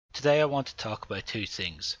Today I want to talk about two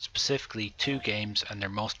things, specifically two games and their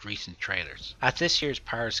most recent trailers. At this year's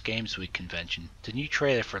Paris Games Week convention, the new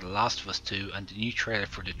trailer for The Last of Us 2 and the new trailer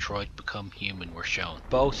for Detroit Become Human were shown.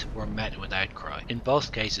 Both were met with outcry. In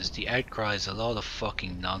both cases, the outcry is a lot of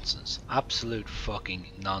fucking nonsense. Absolute fucking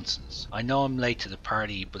nonsense. I know I'm late to the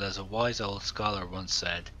party, but as a wise old scholar once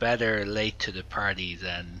said, better late to the party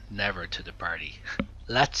than never to the party.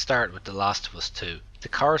 Let's start with The Last of Us 2. The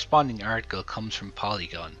corresponding article comes from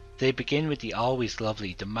Polygon. They begin with the always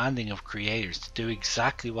lovely demanding of creators to do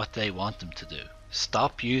exactly what they want them to do.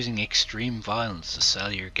 Stop using extreme violence to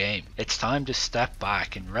sell your game. It's time to step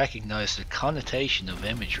back and recognize the connotation of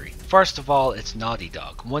imagery. First of all, it's Naughty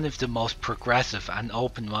Dog, one of the most progressive and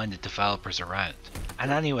open-minded developers around.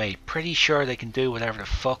 And anyway, pretty sure they can do whatever the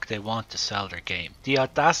fuck they want to sell their game. The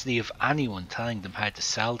audacity of anyone telling them how to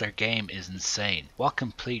sell their game is insane. What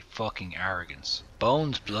complete fucking arrogance.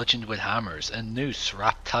 Bones bludgeoned with hammers, a noose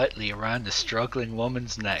wrapped tightly around a struggling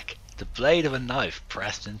woman's neck. The blade of a knife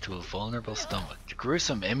pressed into a vulnerable stomach. The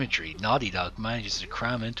gruesome imagery Naughty Dog manages to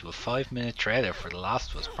cram into a 5-minute trailer for The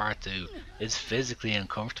Last of Us Part 2 is physically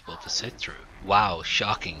uncomfortable to sit through. Wow,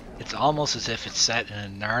 shocking. It's almost as if it's set in a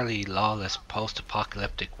gnarly, lawless,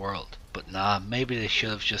 post-apocalyptic world. But nah, maybe they should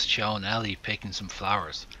have just shown Ellie picking some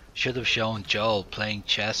flowers. Should have shown Joel playing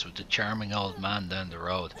chess with the charming old man down the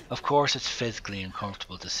road. Of course it's physically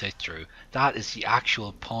uncomfortable to sit through. That is the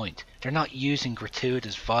actual point. They're not using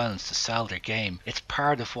gratuitous violence to sell their game. It's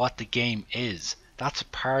part of what the game is. That's a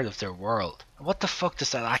part of their world. What the fuck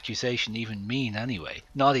does that accusation even mean anyway?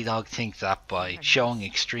 Naughty Dog think that by showing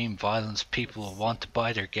extreme violence people will want to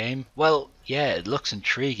buy their game? Well, yeah, it looks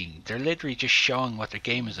intriguing. They're literally just showing what their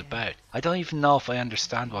game is about. I don't even know if I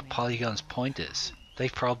understand what Polygon's point is. They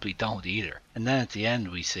probably don't either. And then at the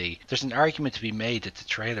end we see, there's an argument to be made that the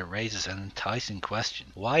trailer raises an enticing question.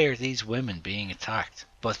 Why are these women being attacked?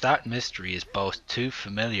 But that mystery is both too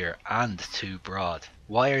familiar and too broad.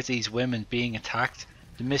 Why are these women being attacked?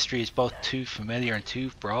 The mystery is both too familiar and too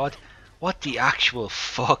broad? What the actual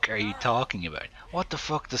fuck are you talking about? What the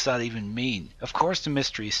fuck does that even mean? Of course the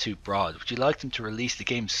mystery is too broad. Would you like them to release the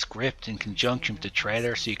game's script in conjunction with the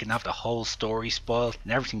trailer so you can have the whole story spoiled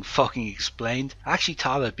and everything fucking explained? I actually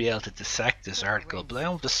thought I'd be able to dissect this article, but I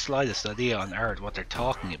don't have the slightest idea on earth what they're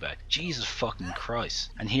talking about. Jesus fucking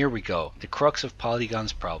Christ. And here we go. The crux of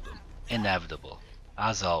Polygon's problem. Inevitable.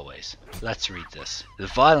 As always, let's read this. The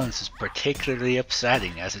violence is particularly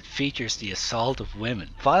upsetting as it features the assault of women.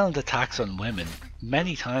 Violent attacks on women,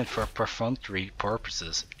 many times for perfunctory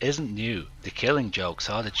purposes, isn't new. The Killing Joke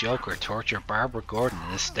saw the Joker torture Barbara Gordon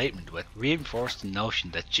in a statement which reinforced the notion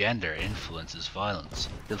that gender influences violence.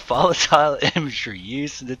 The volatile imagery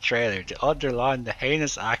used in the trailer to underline the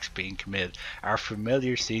heinous acts being committed are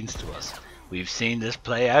familiar scenes to us. We've seen this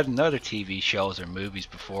play out in other TV shows or movies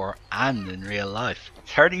before and in real life.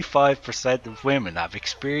 35% of women have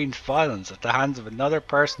experienced violence at the hands of another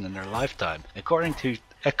person in their lifetime, according to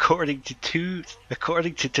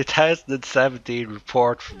 2017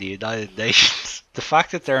 report from the United Nations. The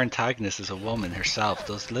fact that their antagonist is a woman herself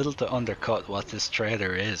does little to undercut what this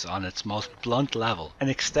trailer is on its most blunt level. An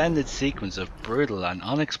extended sequence of brutal and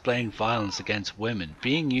unexplained violence against women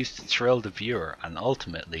being used to thrill the viewer and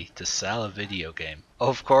ultimately to sell a video game.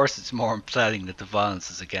 Of course it's more upsetting that the violence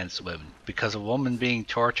is against women, because a woman being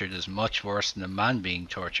tortured is much worse than a man being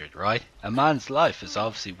tortured, right? A man's life is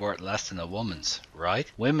obviously worth less than a woman's,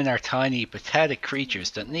 right? Women are tiny, pathetic creatures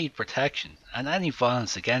that need protection, and any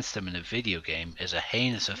violence against them in a video game is a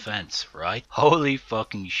heinous offense, right? Holy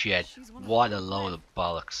fucking shit, what a load of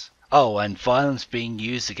bollocks. Oh, and violence being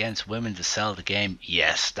used against women to sell the game,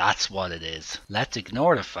 yes, that's what it is. Let's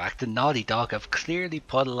ignore the fact that Naughty Dog have clearly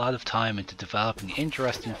put a lot of time into developing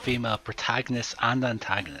interesting female protagonists and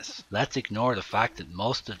antagonists. Let's ignore the fact that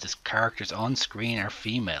most of the characters on screen are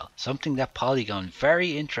female, something that Polygon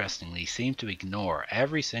very interestingly seem to ignore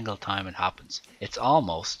every single time it happens. It's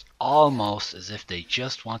almost as if they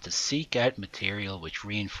just want to seek out material which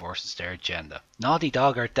reinforces their agenda. Naughty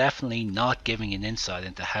Dog are definitely not giving an insight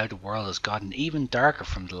into how the world has gotten even darker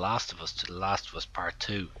from The Last of Us to The Last of Us Part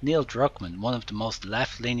 2. Neil Druckmann, one of the most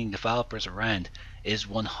left-leaning developers around, is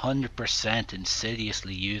 100%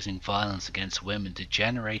 insidiously using violence against women to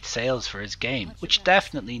generate sales for his game, which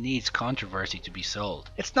definitely needs controversy to be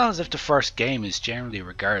sold. It's not as if the first game is generally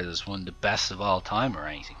regarded as one of the best of all time or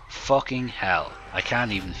anything. Fucking hell. I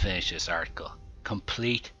can't even finish this article.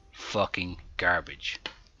 Complete fucking garbage.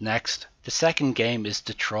 Next, the second game is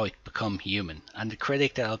Detroit Become Human, and the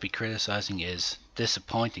critic that I'll be criticizing is,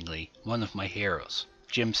 disappointingly, one of my heroes.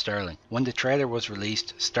 Jim Sterling. When the trailer was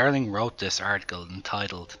released, Sterling wrote this article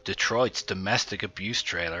entitled "Detroit's Domestic Abuse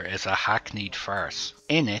Trailer is a Hackneyed Farce."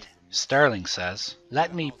 In it, Sterling says,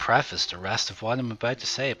 "Let me preface the rest of what I'm about to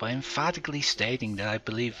say by emphatically stating that I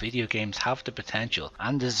believe video games have the potential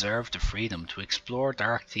and deserve the freedom to explore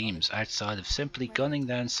dark themes outside of simply gunning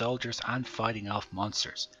down soldiers and fighting off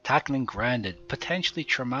monsters. Tackling grounded, potentially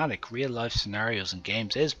traumatic real-life scenarios in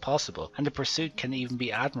games is possible, and the pursuit can even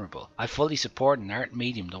be admirable. I fully support an art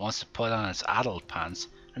medium that wants to put on its adult pants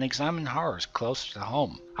and examine horrors closer to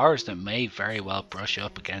home, horrors that may very well brush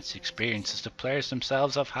up against experiences the players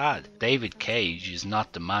themselves have had. David Cage is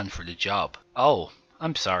not the man for the job." Oh,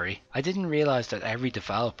 I'm sorry. I didn't realize that every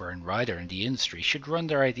developer and writer in the industry should run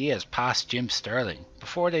their ideas past Jim Sterling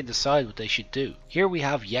before they decide what they should do. Here we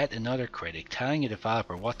have yet another critic telling a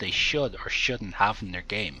developer what they should or shouldn't have in their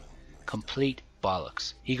game. Complete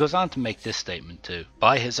bollocks. He goes on to make this statement too.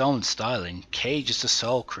 By his own styling, Cage is the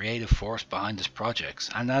sole creative force behind his projects,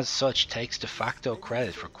 and as such takes de facto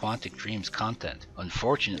credit for Quantic Dream's content.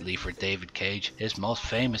 Unfortunately for David Cage, his most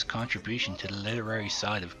famous contribution to the literary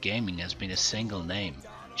side of gaming has been a single name: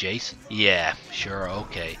 Jason. Yeah, sure,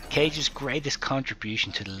 okay. Cage's greatest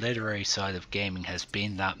contribution to the literary side of gaming has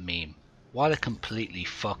been that meme. What a completely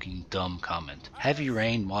fucking dumb comment. Heavy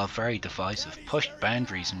Rain, while very divisive, pushed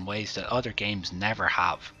boundaries in ways that other games never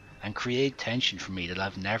have, and created tension for me that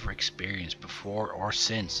I've never experienced before or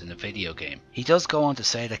since in a video game. He does go on to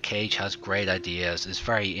say that Cage has great ideas, is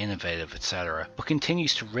very innovative, etc., but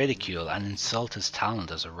continues to ridicule and insult his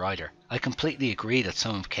talent as a writer. I completely agree that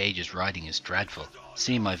some of Cage's writing is dreadful.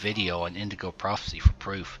 See my video on Indigo Prophecy for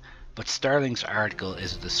proof, but Sterling's article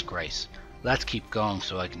is a disgrace. Let's keep going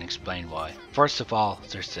so I can explain why. First of all,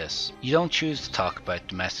 there's this. You don't choose to talk about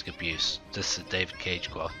domestic abuse. This is a David Cage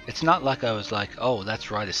quote. It's not like I was like, oh, let's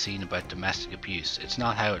write a scene about domestic abuse. It's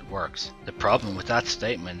not how it works. The problem with that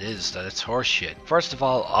statement is that it's horseshit. First of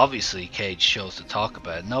all, obviously Cage chose to talk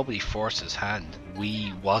about it. Nobody forced his hand.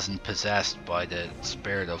 We wasn't possessed by the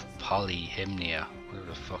spirit of polyhymnia. Whatever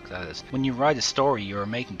the fuck that is. When you write a story, you are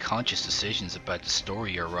making conscious decisions about the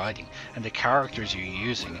story you're writing, and the characters you're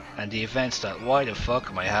using, and the events that why the fuck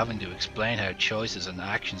am I having to explain how choices and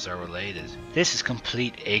actions are related. This is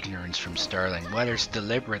complete ignorance from Sterling, whether it's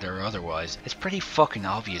deliberate or otherwise. It's pretty fucking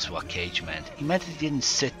obvious what Cage meant. He meant that he didn't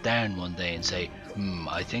sit down one day and say,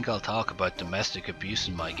 I think I'll talk about domestic abuse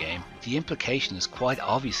in my game. The implication is quite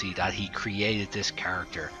obviously that he created this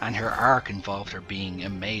character, and her arc involved her being a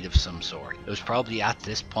maid of some sort. It was probably at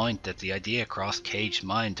this point that the idea crossed Cage's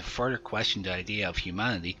mind to further question the idea of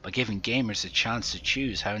humanity by giving gamers a chance to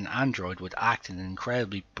choose how an android would act in an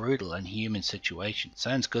incredibly brutal and human situation.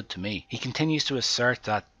 Sounds good to me. He continues to assert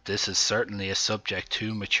that this is certainly a subject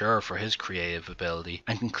too mature for his creative ability,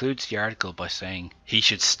 and concludes the article by saying, he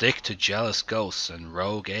should stick to jealous ghosts and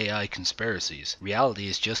rogue AI conspiracies. Reality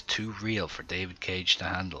is just too real for David Cage to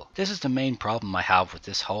handle. This is the main problem I have with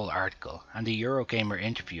this whole article, and the Eurogamer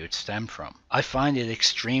interview it stemmed from. I find it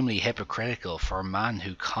extremely hypocritical for a man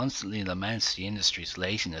who constantly laments the industry's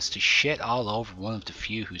laziness to shit all over one of the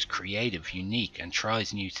few who's creative, unique, and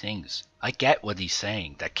tries new things. I get what he's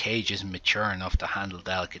saying, that Cage isn't mature enough to handle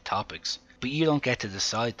delicate topics, but you don't get to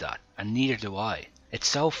decide that, and neither do I. It's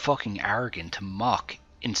so fucking arrogant to mock,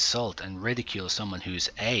 insult, and ridicule someone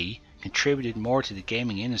who's A, contributed more to the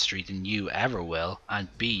gaming industry than you ever will, and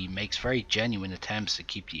B, makes very genuine attempts to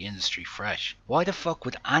keep the industry fresh. Why the fuck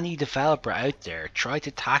would any developer out there try to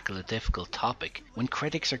tackle a difficult topic when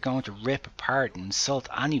critics are going to rip apart and insult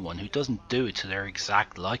anyone who doesn't do it to their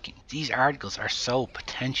exact liking? These articles are so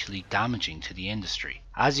potentially damaging to the industry.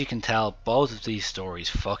 As you can tell, both of these stories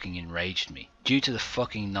fucking enraged me. Due to the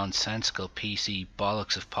fucking nonsensical PC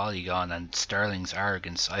bollocks of Polygon and Sterling's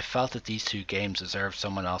arrogance, I felt that these two games deserved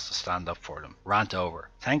someone else to stand up for them. Rant over.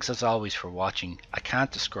 Thanks as always for watching. I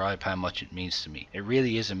can't describe how much it means to me. It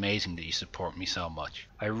really is amazing that you support me so much.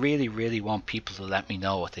 I really want people to let me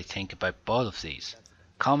know what they think about both of these.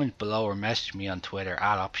 Comment below or message me on Twitter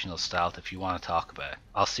 @OptionalStealth if you want to talk about it.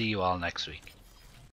 I'll see you all next week.